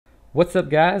What's up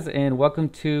guys, and welcome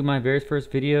to my very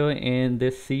first video in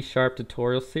this C#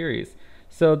 tutorial series.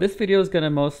 So this video is going to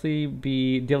mostly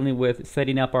be dealing with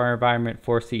setting up our environment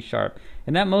for C#,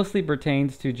 and that mostly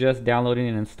pertains to just downloading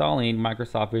and installing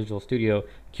Microsoft Visual Studio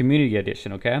Community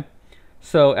Edition, okay?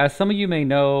 So as some of you may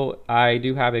know, I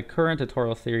do have a current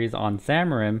tutorial series on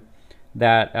Xamarin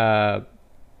that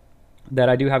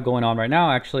I do have going on right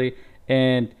now actually,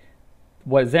 and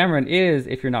what Xamarin is,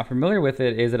 if you're not familiar with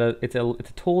it, is it's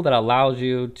a tool that allows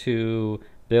you to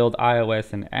build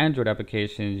iOS and Android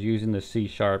applications using the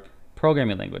C#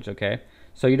 programming language. Okay,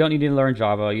 so you don't need to learn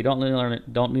Java, you don't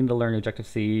need to learn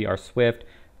Objective-C or Swift.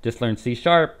 Just learn C#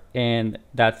 and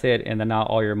that's it. And then now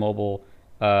all your mobile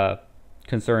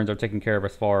concerns are taken care of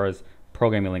as far as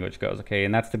programming language goes. Okay,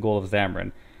 and that's the goal of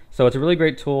Xamarin. So it's a really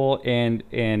great tool, and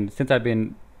since I've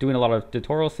been doing a lot of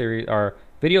tutorial series or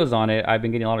videos on it, I've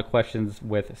been getting a lot of questions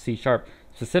with C#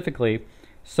 specifically.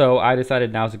 So I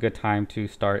decided now's a good time to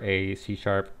start a C#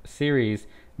 series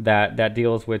that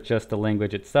deals with just the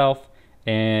language itself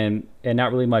and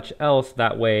not really much else.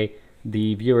 That way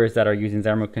the viewers that are using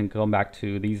Xamarin can go back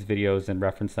to these videos and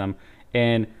reference them.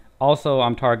 And also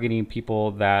I'm targeting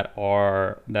people that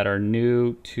are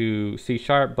new to C#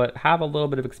 but have a little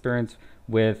bit of experience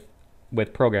with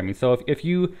programming. So if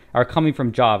you are coming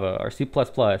from Java or C++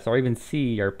 or even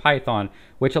C or Python,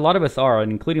 which a lot of us are,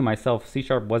 and including myself, C#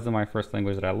 wasn't my first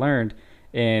language that I learned,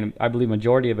 and I believe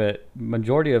majority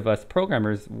of us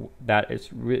programmers, that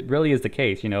really is the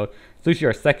case. You know, it's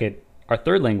usually our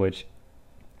third language.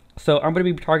 So I'm going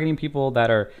to be targeting people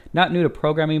that are not new to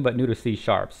programming but new to C#.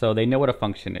 So they know what a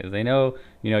function is. They know,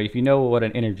 if you know what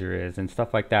an integer is and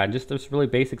stuff like that, and just those really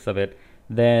basics of it,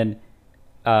 then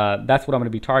that's what I'm going to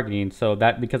be targeting. So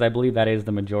because I believe that is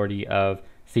the majority of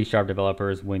C#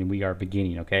 developers when we are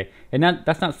beginning. Okay, and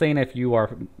that's not saying if you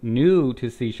are new to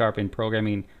C# and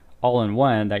programming all in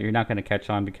one that you're not going to catch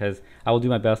on, because I will do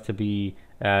my best to be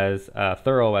as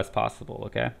thorough as possible.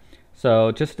 Okay,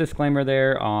 so just a disclaimer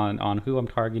there on who I'm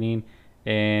targeting,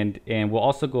 and we'll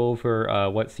also go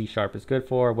over what C# is good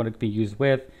for, what it can be used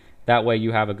with. That way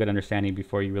you have a good understanding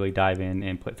before you really dive in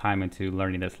and put time into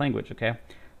learning this language. Okay.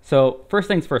 So first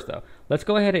things first though, let's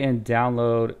go ahead and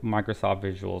download Microsoft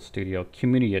Visual Studio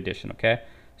Community Edition, okay?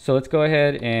 So let's go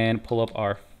ahead and pull up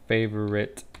our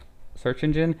favorite search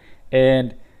engine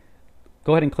and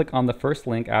go ahead and click on the first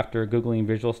link after Googling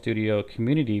Visual Studio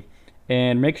Community,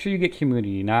 and make sure you get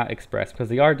Community, not Express, because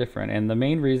they are different. And the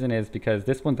main reason is because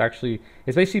this one's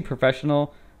it's basically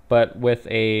professional, but with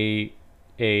a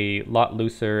lot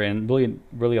looser and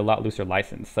really a lot looser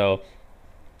license. So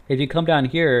if you come down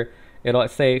here, it'll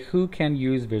say who can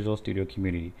use Visual Studio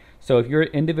Community. So if you're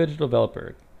an individual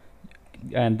developer,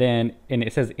 and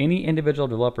it says any individual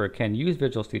developer can use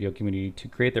Visual Studio Community to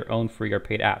create their own free or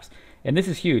paid apps. And this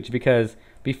is huge, because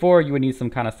before you would need some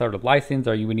kind of sort of license,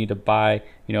 or you would need to buy,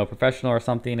 a professional or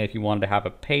something if you wanted to have a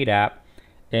paid app,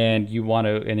 and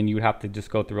then you would have to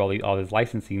just go through all this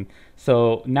licensing.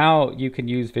 So now you can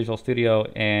use Visual Studio,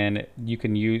 and you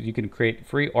can create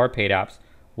free or paid apps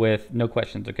with no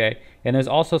questions. Okay, and there's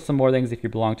also some more things if you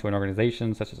belong to an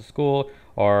organization such as a school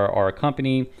or a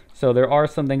company. So there are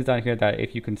some things down here that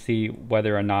if you can see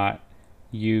whether or not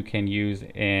you can use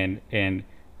and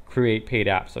create paid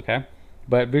apps. Okay,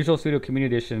 but Visual Studio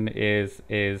Community Edition is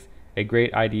a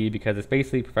great IDE because it's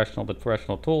basically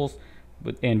professional tools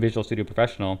in Visual Studio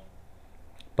Professional,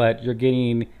 but you're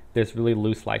getting this really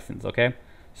loose license. Okay,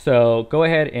 so go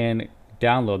ahead and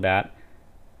download that,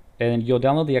 and you'll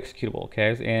download the executable.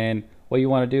 Okay, and what you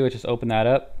want to do is just open that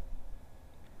up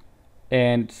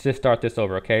and just start this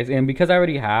over. Okay, and because I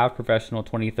already have Professional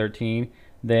 2013,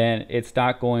 then it's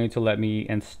not going to let me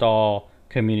install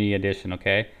Community Edition.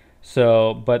 Okay,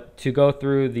 so but to go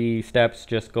through the steps,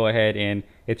 just go ahead, and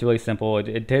it's really simple.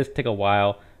 It does take a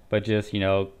while, but just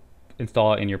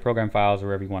install it in your program files or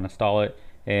wherever you want to install it,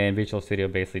 and Visual Studio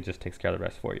basically just takes care of the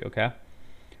rest for you. Okay,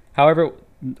 however,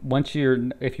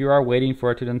 if you are waiting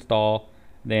for it to install,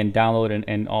 then download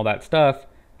and all that stuff,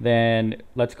 then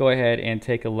let's go ahead and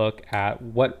take a look at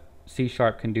what C#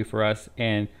 can do for us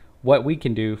and what we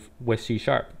can do with C#.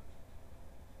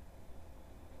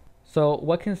 So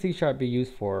what can C# be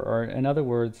used for? Or in other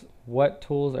words, what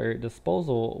tools are at your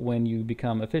disposal when you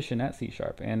become efficient at C#?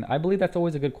 And I believe that's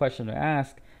always a good question to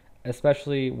ask,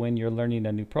 especially when you're learning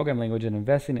a new program language and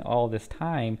investing all this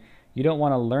time. You don't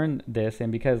want to learn this,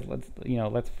 and because let's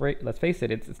face it,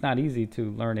 it's not easy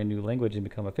to learn a new language and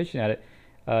become efficient at it.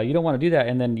 You don't want to do that,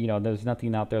 and then there's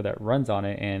nothing out there that runs on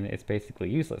it, and it's basically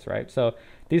useless, right? So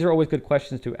these are always good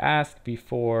questions to ask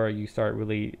before you start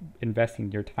really investing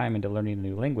your time into learning a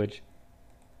new language.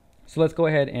 So let's go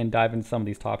ahead and dive into some of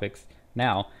these topics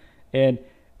now. And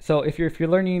So if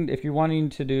you're wanting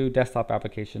to do desktop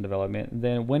application development,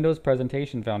 then Windows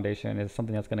Presentation Foundation is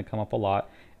something that's going to come up a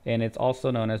lot, and it's also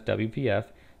known as WPF.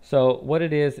 So what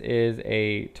it is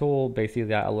a tool basically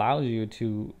that allows you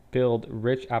to build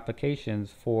rich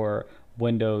applications for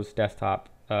Windows desktop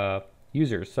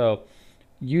users. So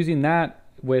using that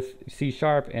with C#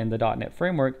 and the .NET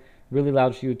framework really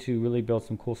allows you to really build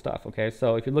some cool stuff. Okay,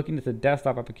 so if you're looking at the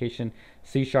desktop application,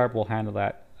 C# will handle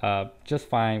that just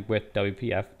fine with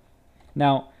WPF.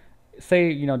 Now,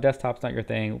 say desktop's not your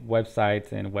thing,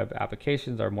 websites and web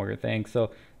applications are more your thing,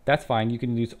 so that's fine. You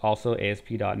can use also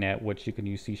ASP.NET, which you can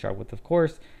use C# with, of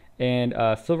course, and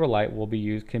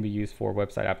Silverlight can be used for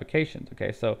website applications.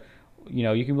 Okay, so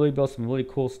you can really build some really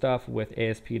cool stuff with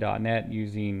ASP.NET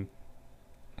using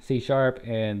C#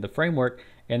 and the framework,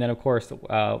 and then of course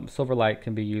Silverlight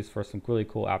can be used for some really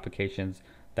cool applications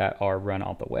that are run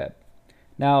on the web.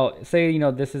 Now, say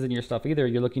this isn't your stuff either,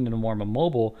 you're looking into more of a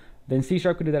mobile, then C#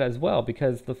 could do that as well,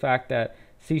 because the fact that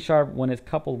C# when it's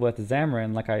coupled with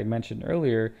Xamarin, like I mentioned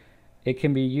earlier, it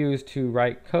can be used to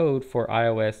write code for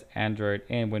iOS, Android,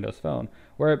 and Windows Phone.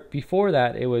 Where before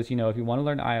that, it was, if you want to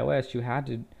learn iOS, you had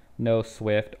to know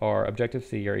Swift or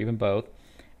Objective-C or even both,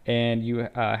 and you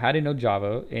had to know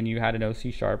Java, and you had to know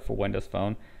C# for Windows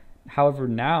Phone. However,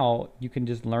 now you can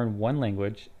just learn one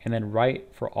language and then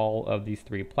write for all of these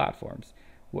three platforms.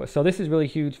 So this is really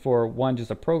huge for just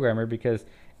a programmer, because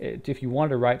if you wanted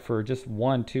to write for just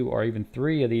one, two, or even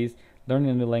three of these, learning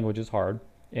a new language is hard,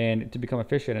 and to become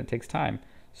efficient, it takes time.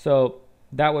 So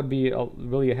that would be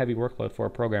really a heavy workload for a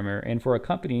programmer, and for a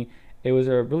company, it was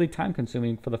really time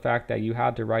consuming for the fact that you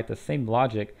had to write the same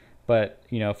logic, but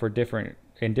for different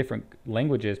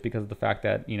languages, because of the fact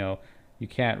that you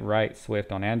can't write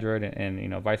Swift on Android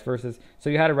and vice versa. So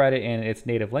you had to write it in its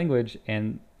native language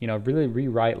and really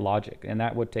rewrite logic, and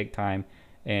that would take time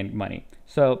and money.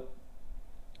 So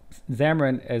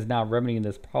Xamarin is now remedying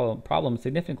this problem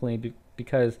significantly,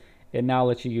 because it now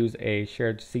lets you use a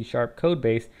shared C# code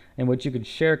base in which you can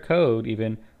share code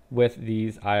even with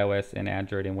these iOS and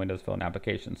Android and Windows Phone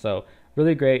applications. So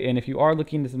really great. And if you are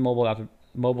looking at this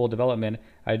mobile development,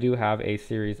 I do have a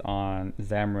series on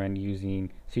Xamarin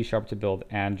using C# to build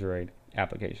Android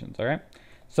applications. All right.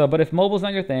 So, but if mobile's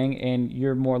not your thing and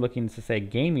you're more looking to say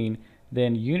gaming,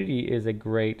 then Unity is a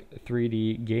great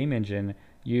 3D game engine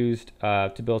used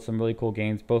to build some really cool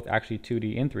games, both actually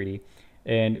 2D and 3D.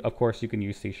 And of course, you can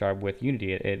use C# with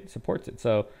Unity. It supports it.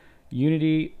 So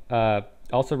Unity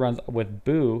also runs with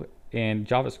Boo and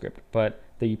JavaScript, but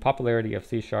the popularity of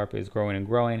C# is growing and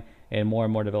growing, and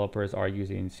more developers are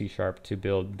using C# to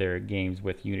build their games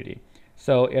with Unity.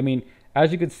 So, I mean,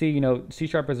 as you can see, C#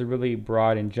 is a really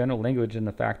broad and general language in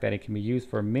the fact that it can be used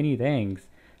for many things.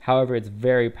 However, it's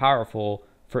very powerful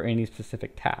for any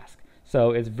specific task.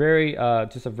 So it's very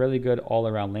just a really good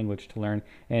all-around language to learn,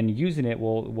 and using it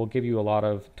will give you a lot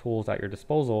of tools at your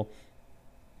disposal,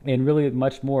 and really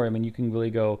much more. I mean, you can really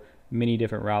go many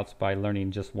different routes by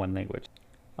learning just one language.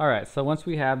 All right, so once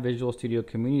we have Visual Studio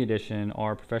Community Edition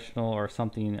or Professional or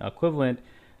something equivalent,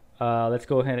 let's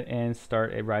go ahead and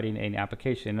start writing an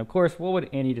application. Of course, what would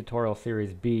any tutorial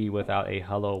series be without a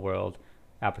Hello World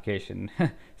application?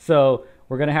 So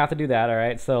we're going to have to do that. All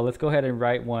right, so let's go ahead and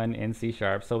write one in C#.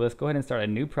 So let's go ahead and start a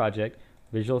new project,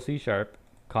 Visual C#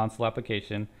 console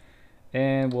application,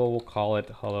 and we'll call it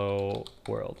Hello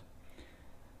World.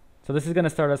 So this is going to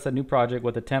start us a new project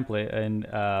with a template and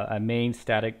a main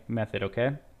static method.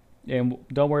 Okay, and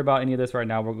don't worry about any of this right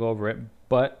now, we'll go over it.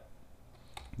 But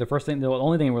the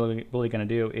only thing we're really going to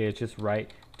do is just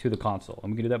write to the console,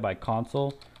 and we can do that by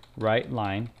console write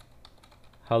line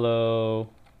hello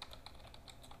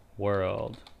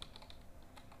world.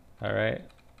 All right,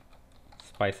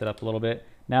 spice it up a little bit.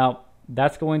 Now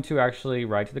that's going to actually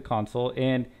write to the console,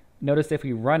 and notice if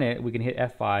we run it, we can hit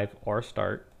F5 or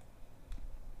start.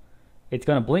 It's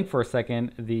going to blink for a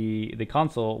second, the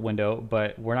console window,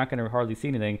 but we're not going to hardly see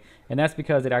anything, and that's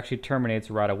because it actually terminates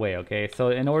right away. Okay, so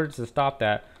in order to stop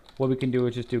that, what we can do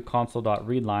is just do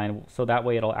console.readline, so that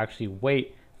way it'll actually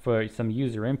wait for some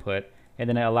user input, and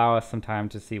then allow us some time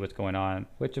to see what's going on,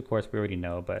 which of course we already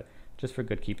know, but just for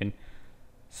good keeping.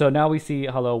 So now we see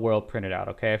Hello World printed out.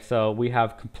 Okay, so we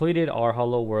have completed our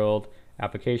Hello World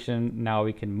application. Now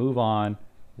we can move on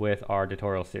with our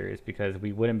tutorial series, because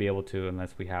we wouldn't be able to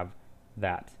unless we have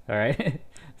that. All right.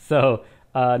 So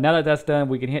now that that's done,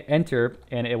 we can hit enter,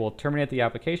 and it will terminate the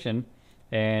application,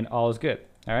 and all is good.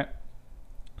 All right.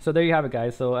 So there you have it,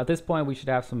 guys. So at this point, we should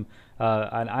have some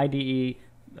an IDE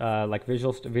like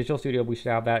Visual Studio. We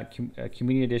should have that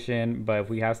Community Edition, but if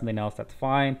we have something else, that's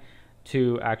fine,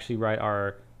 to actually write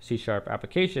our C#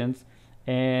 applications.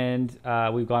 and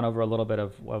we've gone over a little bit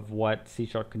of what C#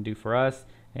 can do for us,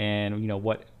 and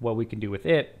what we can do with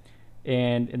it.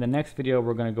 And in the next video,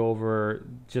 we're going to go over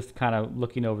just kind of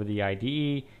looking over the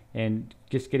IDE and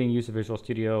just getting used to Visual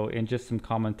Studio and just some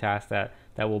common tasks that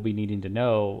we'll be needing to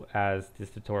know as this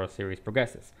tutorial series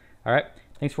progresses. All right,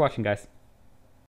 thanks for watching, guys.